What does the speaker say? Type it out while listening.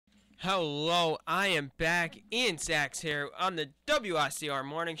Hello, I am back. Ian Sachs here on the WICR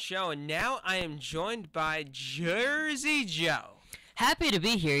Morning Show, and now I am joined by Jersey Joe. Happy to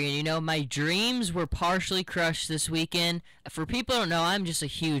be here. My dreams were partially crushed this weekend. For people who don't know, I'm just a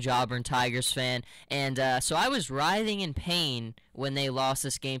huge Auburn Tigers fan, and so I was writhing in pain when they lost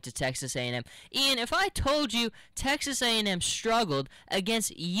this game to Texas A&M. Ian, if I told you Texas A&M struggled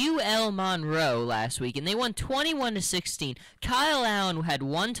against UL Monroe last week, and they won 21-16, Kyle Allen had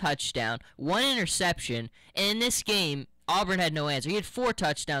one touchdown, one interception, and in this game, Auburn had no answer. He had 4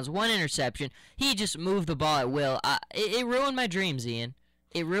 touchdowns, 1 interception. He just moved the ball at will. It ruined my dreams, Ian.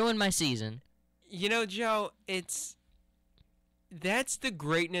 It ruined my season. You know, Joe, that's the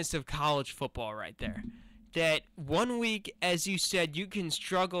greatness of college football right there. That one week, as you said, you can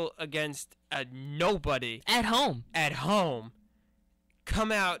struggle against a nobody. At home.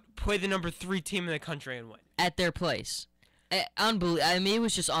 Come out, play the number 3 team in the country, and win. At their place. Unbelievable. I mean, it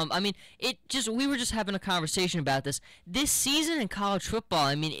was just we were just having a conversation about this. This season in college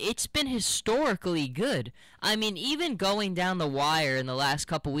football, it's been historically good. Even going down the wire in the last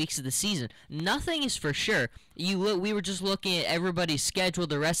couple weeks of the season, nothing is for sure. We were just looking at everybody's schedule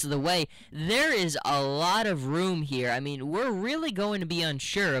the rest of the way. There is a lot of room here. We're really going to be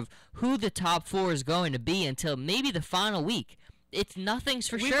unsure of who the top 4 is going to be until maybe the final week. Nothing's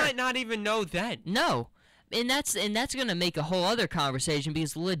for sure. We might not even know then. No. And that's going to make a whole other conversation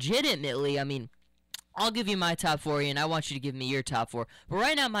because legitimately, I'll give you my top 4, and I want you to give me your top 4. But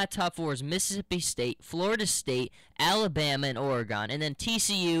right now, my top 4 is Mississippi State, Florida State, Alabama, and Oregon. And then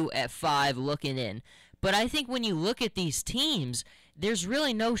TCU at 5 looking in. But I think when you look at these teams, there's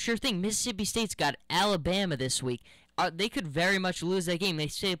really no sure thing. Mississippi State's got Alabama this week. They could very much lose that game. They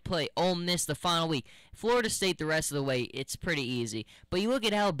say play Ole Miss the final week. Florida State the rest of the way, it's pretty easy. But you look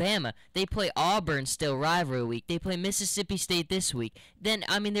at Alabama, they play Auburn still rivalry week. They play Mississippi State this week. Then,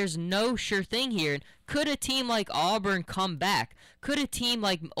 there's no sure thing here. Could a team like Auburn come back? Could a team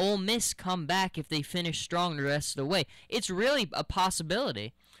like Ole Miss come back if they finish strong the rest of the way? It's really a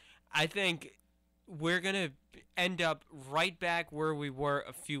possibility. I think we're going to end up right back where we were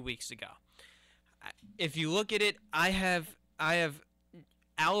a few weeks ago. If you look at it, I have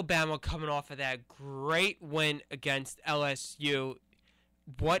Alabama coming off of that great win against LSU.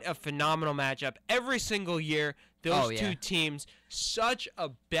 What a phenomenal matchup. Every single year, those two teams, such a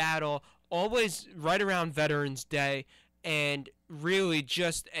battle, always right around Veterans Day, and really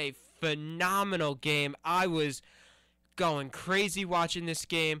just a phenomenal game. I was going crazy watching this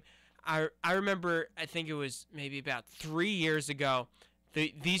game. I remember, I think it was maybe about 3 years ago,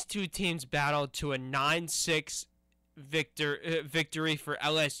 these two teams battled to a 9-6 victory for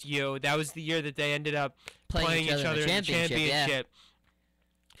LSU. That was the year that they ended up playing each other in the championship.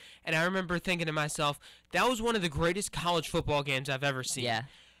 Yeah. And I remember thinking to myself, that was one of the greatest college football games I've ever seen. Yeah.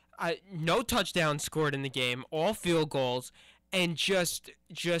 No touchdowns scored in the game, all field goals, and just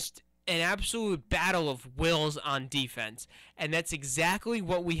an absolute battle of wills on defense. And that's exactly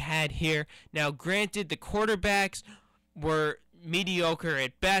what we had here. Now, granted, the quarterbacks were mediocre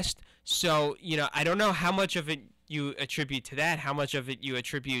at best, so I don't know how much of it you attribute to that, how much of it you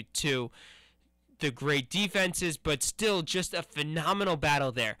attribute to the great defenses, but still just a phenomenal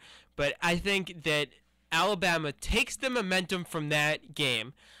battle there. But I think that Alabama takes the momentum from that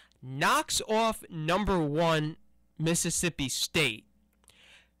game, knocks off number 1 Mississippi State,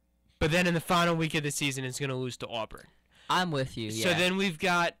 but then in the final week of the season is going to lose to Auburn. I'm with you. Yeah. So then we've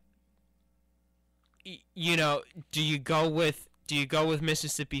got, do you go with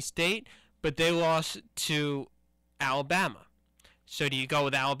Mississippi State, but they lost to Alabama? So do you go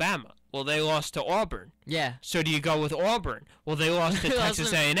with Alabama? Well, they lost to Auburn. Yeah. So do you go with Auburn? Well, they lost to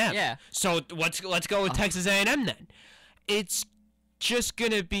Texas A&M. Yeah. So let's go with Texas A&M then. It's just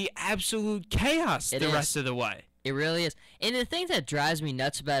gonna be absolute chaos the rest of the way. It really is. And the thing that drives me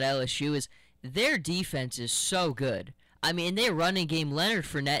nuts about LSU is their defense is so good. Their running game, Leonard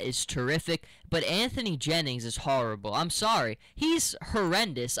Fournette is terrific, but Anthony Jennings is horrible. I'm sorry. He's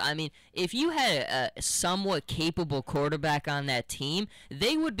horrendous. If you had a somewhat capable quarterback on that team,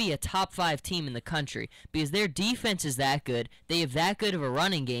 they would be a top 5 team in the country because their defense is that good. They have that good of a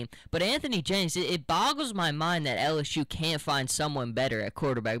running game. But Anthony Jennings, it boggles my mind that LSU can't find someone better at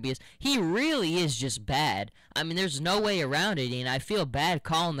quarterback because he really is just bad. There's no way around it, and I feel bad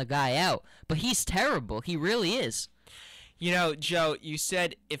calling the guy out, but he's terrible. He really is. Joe, you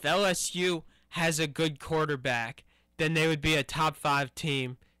said if LSU has a good quarterback, then they would be a top 5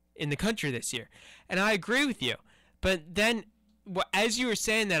 team in the country this year. And I agree with you. But then, as you were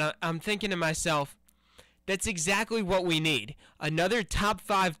saying that, I'm thinking to myself, that's exactly what we need. Another top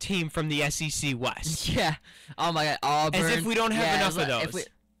 5 team from the SEC West. Yeah. Oh, my God. Auburn. As if we don't have enough of those.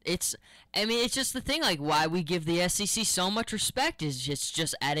 It's just the thing, like, why we give the SEC so much respect is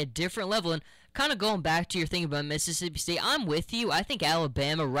just at a different level. And kind of going back to your thing about Mississippi State, I'm with you. I think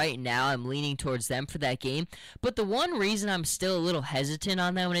Alabama right now, I'm leaning towards them for that game. But the one reason I'm still a little hesitant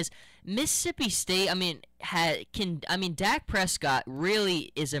on that one is Mississippi State, Dak Prescott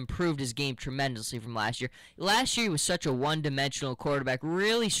really has improved his game tremendously from last year. Last year he was such a one-dimensional quarterback,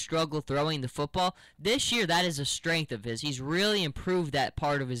 really struggled throwing the football. This year that is a strength of his. He's really improved that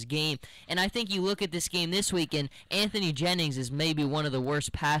part of his game. And I think you look at this game this week, and Anthony Jennings is maybe one of the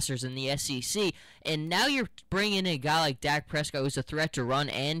worst passers in the SEC. And now you're bringing in a guy like Dak Prescott who's a threat to run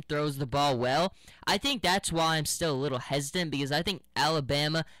and throws the ball well. I think that's why I'm still a little hesitant, because I think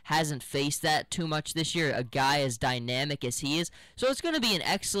Alabama hasn't faced that too much this year, a guy as dynamic as he is. So it's going to be an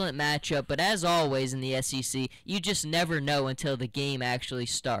excellent matchup, but as always in the SEC, you just never know until the game actually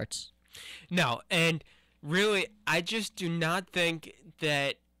starts. No, and really, I just do not think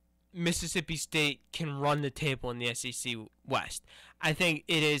that Mississippi State can run the table in the SEC West. I think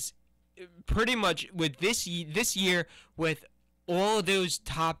it is pretty much with this year with all of those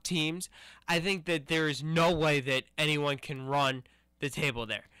top teams, I think that there is no way that anyone can run the table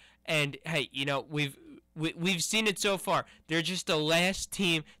there. And hey, we've seen it so far. They're just the last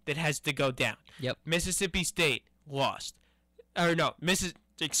team that has to go down. Yep. Mississippi State lost. Or no,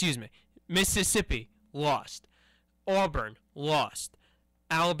 Mississippi lost. Auburn lost.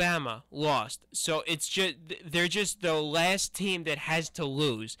 Alabama lost. So they're just the last team that has to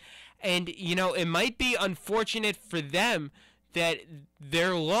lose. And it might be unfortunate for them that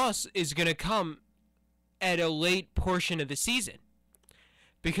their loss is going to come at a late portion of the season,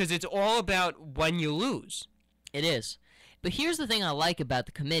 because it's all about when you lose. It is. But here's the thing I like about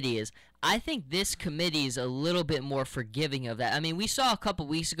the committee is I think this committee is a little bit more forgiving of that. I mean, we saw a couple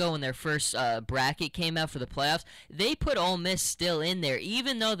weeks ago when their first bracket came out for the playoffs, they put Ole Miss still in there,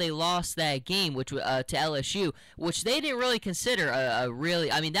 even though they lost that game to LSU, which they didn't really consider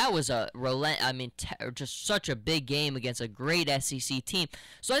that was just such a big game against a great SEC team.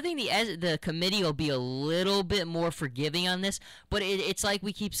 So I think the committee will be a little bit more forgiving on this, but it's like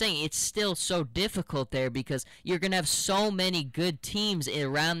we keep saying, it's still so difficult there because you're going to have so many good teams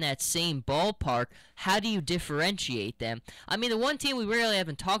around that same ballpark. How do you differentiate them? I mean, the one team we really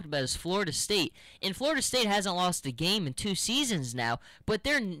haven't talked about is Florida State. And Florida State hasn't lost a game in 2 seasons now, but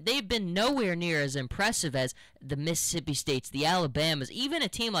they've been nowhere near as impressive as the Mississippi States, the Alabamas, even a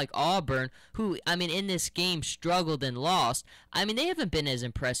team like Auburn, who, in this game struggled and lost. They haven't been as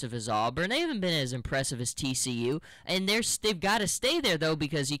impressive as Auburn. They haven't been as impressive as TCU. And they've got to stay there, though,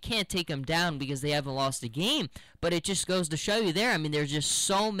 because you can't take them down because they haven't lost a game. But it just goes to show you there, there's just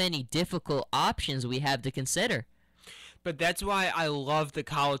so many difficult options we have to consider. But that's why I love the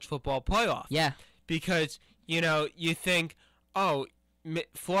college football playoff. Yeah. Because, you think, oh,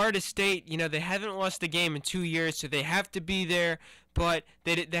 Florida State, they haven't lost a game in 2 years, so they have to be there, but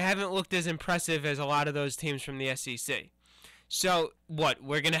they haven't looked as impressive as a lot of those teams from the SEC. So, what,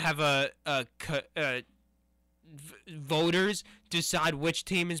 we're going to have voters decide which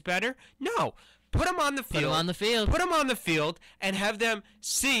team is better? No. Put them on the field. Put them on the field and have them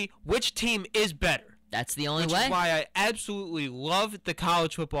see which team is better. That's the only way. Which is why I absolutely love the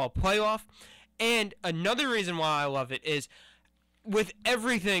college football playoff. And another reason why I love it is with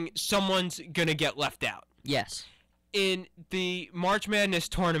everything, someone's going to get left out. Yes. In the March Madness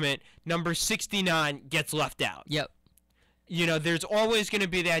tournament, number 69 gets left out. Yep. There's always going to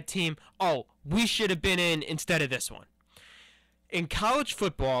be that team, oh, we should have been in instead of this one. In college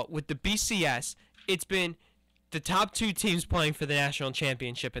football, with the BCS, it's been the top 2 teams playing for the national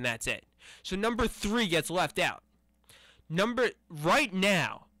championship, and that's it. So number 3 gets left out. Right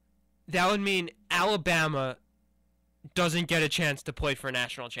now, that would mean Alabama doesn't get a chance to play for a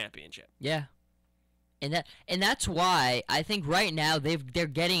national championship. Yeah. And that's why I think right now they're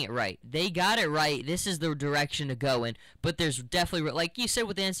getting it right. They got it right. This is the direction to go in. But there's definitely, like you said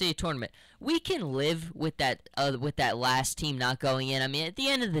with the NCAA tournament, we can live with that last team not going in. At the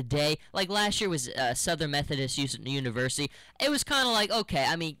end of the day, like last year was Southern Methodist University. It was kind of like, okay,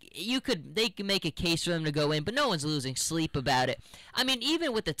 they could make a case for them to go in, but no one's losing sleep about it.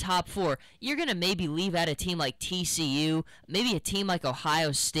 Even with the top 4, you're gonna maybe leave out a team like TCU, maybe a team like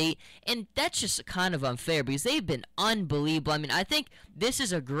Ohio State, and that's just kind of unfair because they've been unbelievable. I think this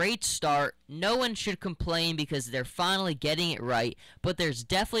is a great start. No one should complain because they're finally getting it right, but there's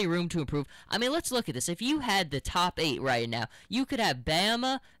definitely room to improve. Let's look at this. If you had the top 8 right now, you could have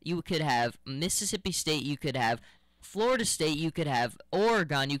Bama, you could have Mississippi State, you could have Florida State, you could have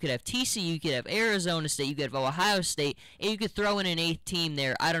Oregon, you could have TCU, you could have Arizona State, you could have Ohio State, and you could throw in an 8th team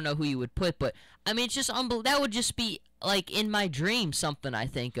there. I don't know who you would put, but I mean, it's just unbelievable. That would just be like in my dream something I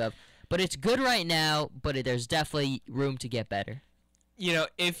think of. But it's good right now, but there's definitely room to get better. You know,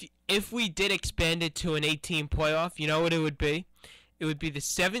 if we did expand it to an 18 playoff, you know what it would be? It would be the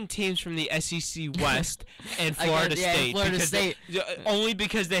 7 teams from the SEC West and Florida State. Florida State. Only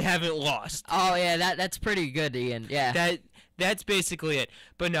because they haven't lost. Oh yeah, that's pretty good, Ian. Yeah. That's basically it.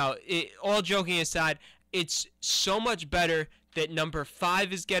 But no, all joking aside, it's so much better that number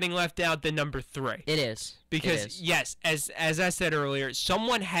 5 is getting left out than number 3. It is. Because yes, as I said earlier,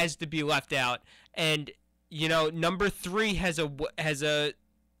 someone has to be left out, and you know, number 3 has a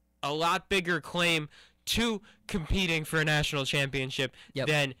lot bigger claim to competing for a national championship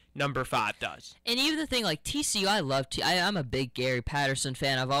than number 5 does. And even the thing like TCU, I'm a big Gary Patterson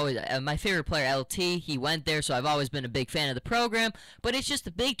fan. I've always my favorite player LT. He went there, so I've always been a big fan of the program. But it's just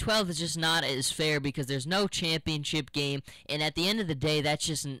the Big 12 is just not as fair because there's no championship game, and at the end of the day, that's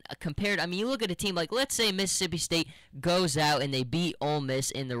just compared. I mean, you look at a team like let's say Mississippi State goes out and they beat Ole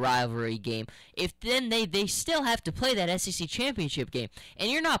Miss in the rivalry game. If then they still have to play that SEC championship game,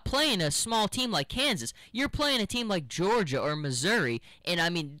 and you're not playing a small team like Kansas. You're playing a team like Georgia or Missouri, and I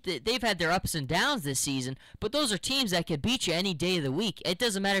mean they've had their ups and downs this season, but those are teams that could beat you any day of the week. It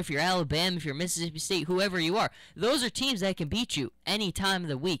doesn't matter if you're Alabama, if you're Mississippi State, whoever you are. Those are teams that can beat you any time of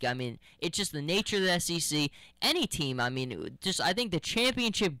the week. I mean, it's just the nature of the SEC. Any team, I mean, I think the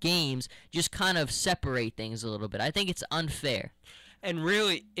championship games just kind of separate things a little bit. I think it's unfair. And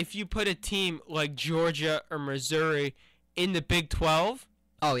really, if you put a team like Georgia or Missouri in the Big 12,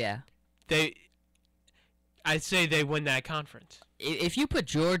 oh yeah, I'd say they win that conference. If you put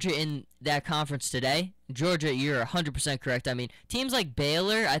Georgia in that conference today, Georgia, you're 100% correct. I mean, teams like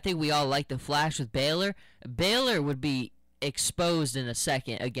Baylor, I think we all like the flash with Baylor. Baylor would be exposed in a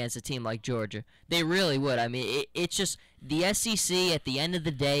second against a team like Georgia. They really would. I mean, it's just the SEC at the end of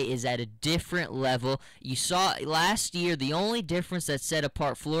the day is at a different level. You saw last year the only difference that set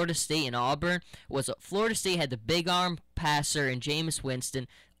apart Florida State and Auburn was Florida State had the big arm passer in Jameis Winston.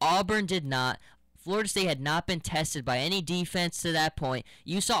 Auburn did not. Florida State had not been tested by any defense to that point.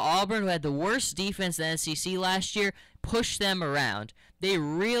 You saw Auburn, who had the worst defense in the SEC last year, push them around. They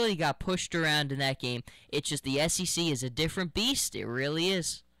really got pushed around in that game. It's just the SEC is a different beast. It really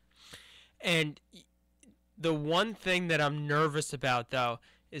is. And the one thing that I'm nervous about, though,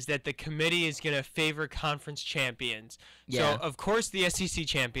 is that the committee is going to favor conference champions. Yeah. So, of course, the SEC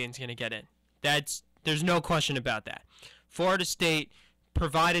champion's going to get in. There's no question about that. Florida State,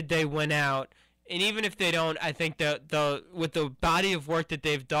 provided they win out, and even if they don't, I think with the body of work that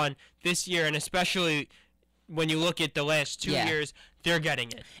they've done this year, and especially when you look at the last 2 years, they're getting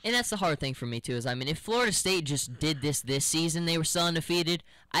it. And that's the hard thing for me, too, is, I mean, if Florida State just did this season, they were still undefeated,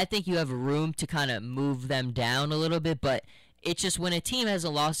 I think you have room to kind of move them down a little bit, but it's just when a team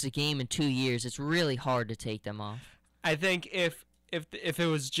hasn't lost a game in 2 years, it's really hard to take them off. I think if it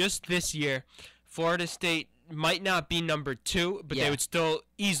was just this year, Florida State might not be number 2, but they would still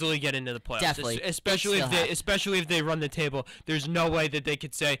easily get into the playoffs. Definitely. Especially if they run the table. There's no way that they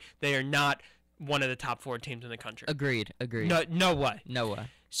could say they are not one of the top 4 teams in the country. Agreed. No way. No way.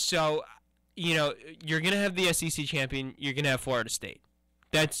 So, you know, you're going to have the SEC champion. You're going to have Florida State.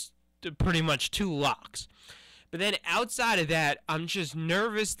 That's pretty much 2 locks. But then outside of that, I'm just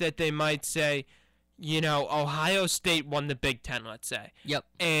nervous that they might say, you know, Ohio State won the Big Ten, let's say. Yep.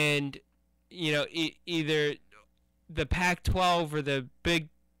 And, you know, either the Pac-12 or the Big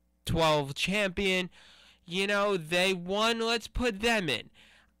 12 champion, you know, they won, let's put them in.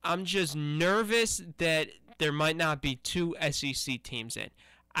 I'm just nervous that there might not be 2 SEC teams in.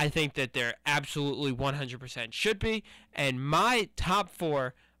 I think that there absolutely 100% should be. And my top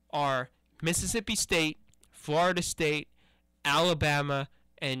 4 are Mississippi State, Florida State, Alabama,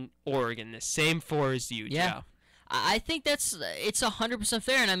 and Oregon. The same 4 as you, Joe. I think it's 100%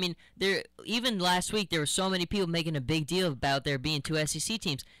 fair, and I mean, even last week there were so many people making a big deal about there being 2 SEC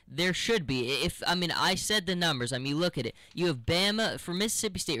teams. There should be. I said the numbers. I mean, look at it. You have Bama for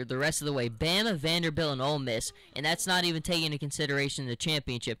Mississippi State, or the rest of the way. Bama, Vanderbilt, and Ole Miss, and that's not even taking into consideration the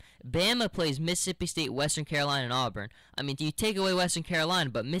championship. Bama plays Mississippi State, Western Carolina, and Auburn. I mean, you take away Western Carolina,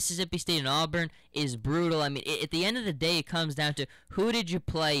 but Mississippi State and Auburn is brutal. I mean, at the end of the day, it comes down to who did you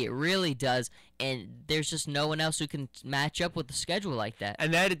play. It really does. And there's just no one else who can match up with the schedule like that.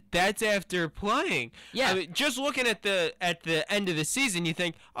 And that's after playing. Yeah. I mean, just looking at the end of the season, you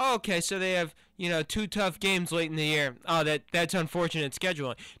think, oh, okay, so they have 2 tough games late in the year. Oh, that's unfortunate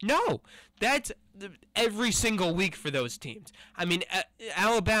scheduling. No, that's every single week for those teams. I mean,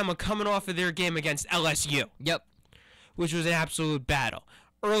 Alabama coming off of their game against LSU. Yep. Which was an absolute battle.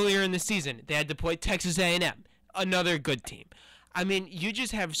 Earlier in the season, they had to play Texas A&M, another good team. I mean, you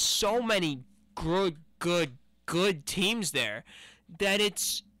just have so many good teams there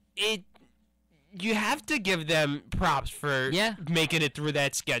that you have to give them props for making it through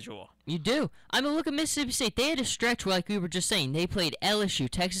that schedule. You do. I mean, look at Mississippi State. They had a stretch where, like we were just saying, they played LSU,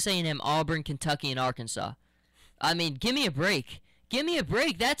 Texas A&M, Auburn, Kentucky, and Arkansas. I mean, give me a break. Give me a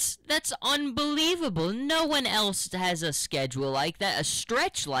break. That's unbelievable. No one else has a schedule like that, a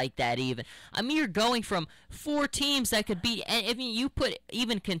stretch like that even. I mean, you're going from 4 teams that could beat, and if you put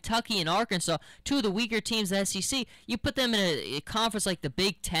even Kentucky and Arkansas, 2 of the weaker teams in the SEC, you put them in a conference like the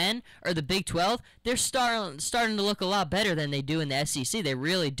Big 10 or the Big 12, they're starting to look a lot better than they do in the SEC. They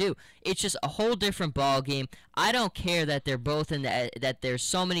really do. It's just a whole different ball game. I don't care that they're both in that there's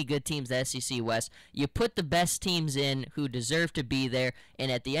so many good teams in the SEC West. You put the best teams in who deserve to be there, and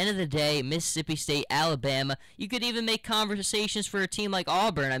at the end of the day, Mississippi State, Alabama, you could even make conversations for a team like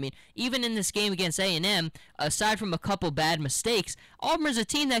Auburn. I mean, even in this game against A&M, aside from a couple bad mistakes, Auburn's a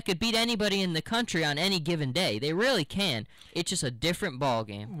team that could beat anybody in the country on any given day. They really can. It's just a different ball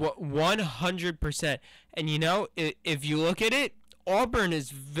game. 100%. And you know, if you look at it, Auburn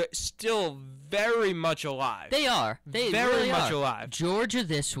is still very much alive. They are. They very really much are. alive. Georgia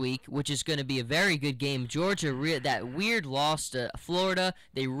this week, which is going to be a very good game. Georgia, that weird loss to Florida,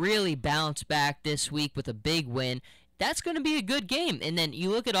 they really bounced back this week with a big win. That's going to be a good game. And then you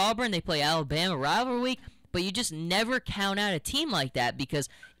look at Auburn, they play Alabama rivalry week, but you just never count out a team like that because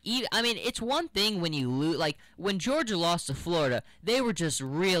I mean, it's one thing when you lose. Like, when Georgia lost to Florida, they were just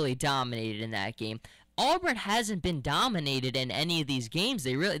really dominated in that game. Auburn hasn't been dominated in any of these games.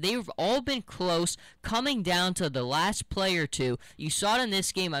 They've all been close, coming down to the last play or two. You saw it in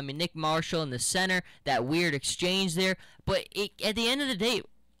this game. I mean, Nick Marshall in the center, that weird exchange there. But at the end of the day,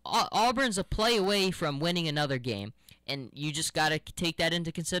 Auburn's a play away from winning another game, and you just got to take that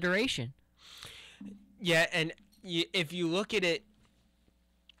into consideration. Yeah, and if you look at it,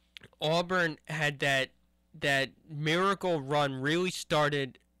 Auburn had that miracle run really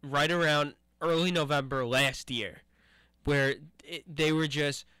started right around early November last year, where they were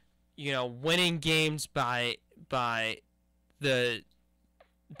just, winning games by thinnest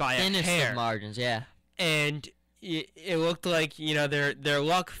a hair of margins, yeah. And it looked like their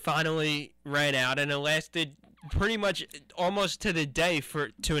luck finally ran out, and it lasted pretty much almost to the day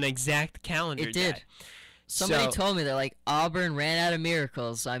to an exact calendar day. It did. Somebody told me that, like, Auburn ran out of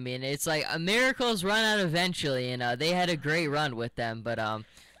miracles. I mean, it's like miracles run out eventually, and they had a great run with them, but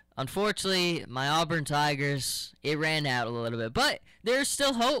unfortunately, my Auburn Tigers, it ran out a little bit. But there's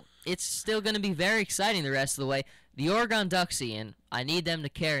still hope. It's still going to be very exciting the rest of the way. The Oregon Ducks, Ian, I need them to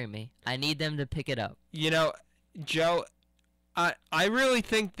carry me. I need them to pick it up. Joe, I really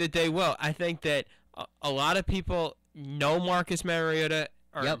think that they will. I think that a lot of people know Marcus Mariota,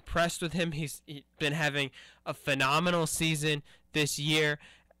 are impressed with him. He's been having a phenomenal season this year.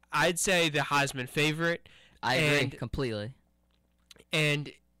 I'd say the Heisman favorite. I agree completely.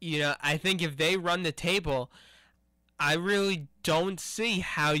 And I think if they run the table, I really don't see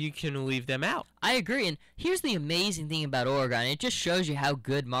how you can leave them out. I agree, and here's the amazing thing about Oregon. It just shows you how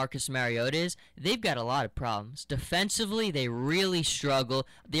good Marcus Mariota is. They've got a lot of problems. Defensively, they really struggle.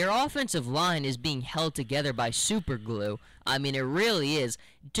 Their offensive line is being held together by super glue. I mean, it really is.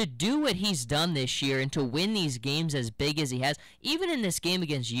 To do what he's done this year and to win these games as big as he has, even in this game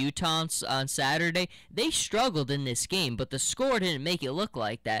against Utah on Saturday, they struggled in this game, but the score didn't make it look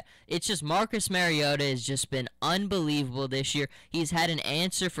like that. It's just Marcus Mariota has just been unbelievable this year. He's had an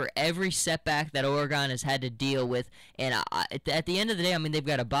answer for every setback that Oregon has had to deal with, and at the end of the day, I mean, they've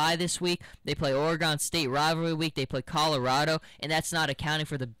got a bye this week. They play Oregon State rivalry week. They play Colorado, and that's not accounting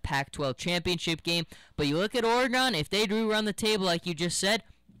for the Pac-12 championship game. But you look at Oregon, if they do run the table like you just said,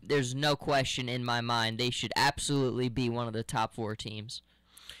 there's no question in my mind they should absolutely be one of the top 4 teams.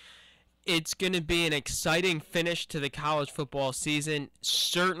 It's going to be an exciting finish to the college football season.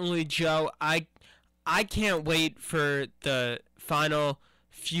 Certainly, Joe, I can't wait for the final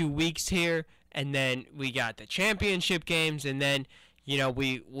few weeks here, and then we got the championship games, and then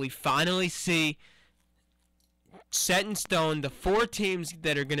we finally see set in stone the 4 teams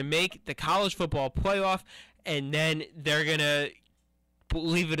that are going to make the college football playoff, and then they're going to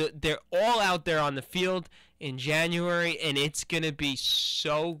they're all out there on the field in January, and it's going to be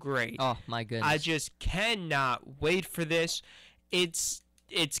so great. Oh, my goodness. I just cannot wait for this. It's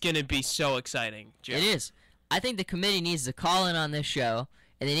going to be so exciting, Joe. It is. I think the committee needs to call in on this show,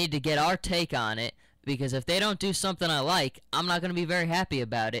 and they need to get our take on it, because if they don't do something I like, I'm not going to be very happy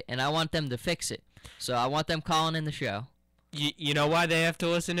about it, and I want them to fix it. So I want them calling in the show. You know why they have to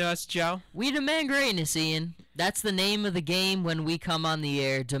listen to us, Joe? We demand greatness, Ian. That's the name of the game when we come on the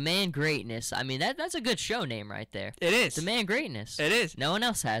air. Demand Greatness. I mean, that's a good show name right there. It is. Demand Greatness. It is. No one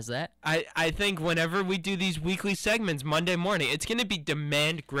else has that. I think whenever we do these weekly segments Monday morning, it's going to be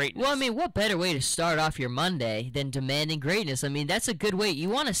Demand Greatness. Well, I mean, what better way to start off your Monday than demanding greatness? I mean, that's a good way. You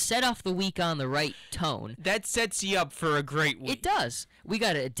want to set off the week on the right tone. That sets you up for a great week. It does. We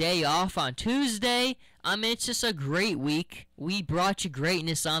got a day off on Tuesday. I mean, it's just a great week. We brought you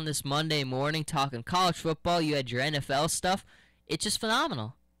greatness on this Monday morning, talking college football. You had your NFL stuff. It's just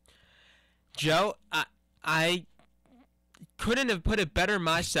phenomenal. Joe, I couldn't have put it better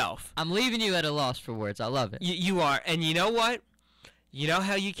myself. I'm leaving you at a loss for words. I love it. You are. And you know what? You know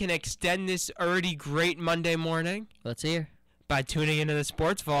how you can extend this already great Monday morning? Let's hear. By tuning into the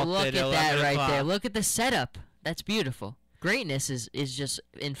Sports Vault. Look at that 11 right o'clock. there. Look at the setup. That's beautiful. Greatness is just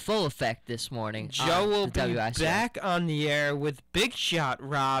in full effect this morning. Joe will the be WIC. back on the air with Big Shot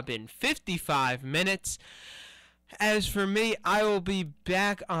Rob in 55 minutes. As for me, I will be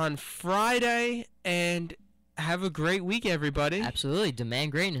back on Friday, and have a great week, everybody. Absolutely.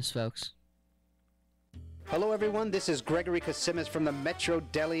 Demand greatness, folks. Hello, everyone. This is Gregory Kasimis from the Metro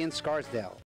Deli in Scarsdale.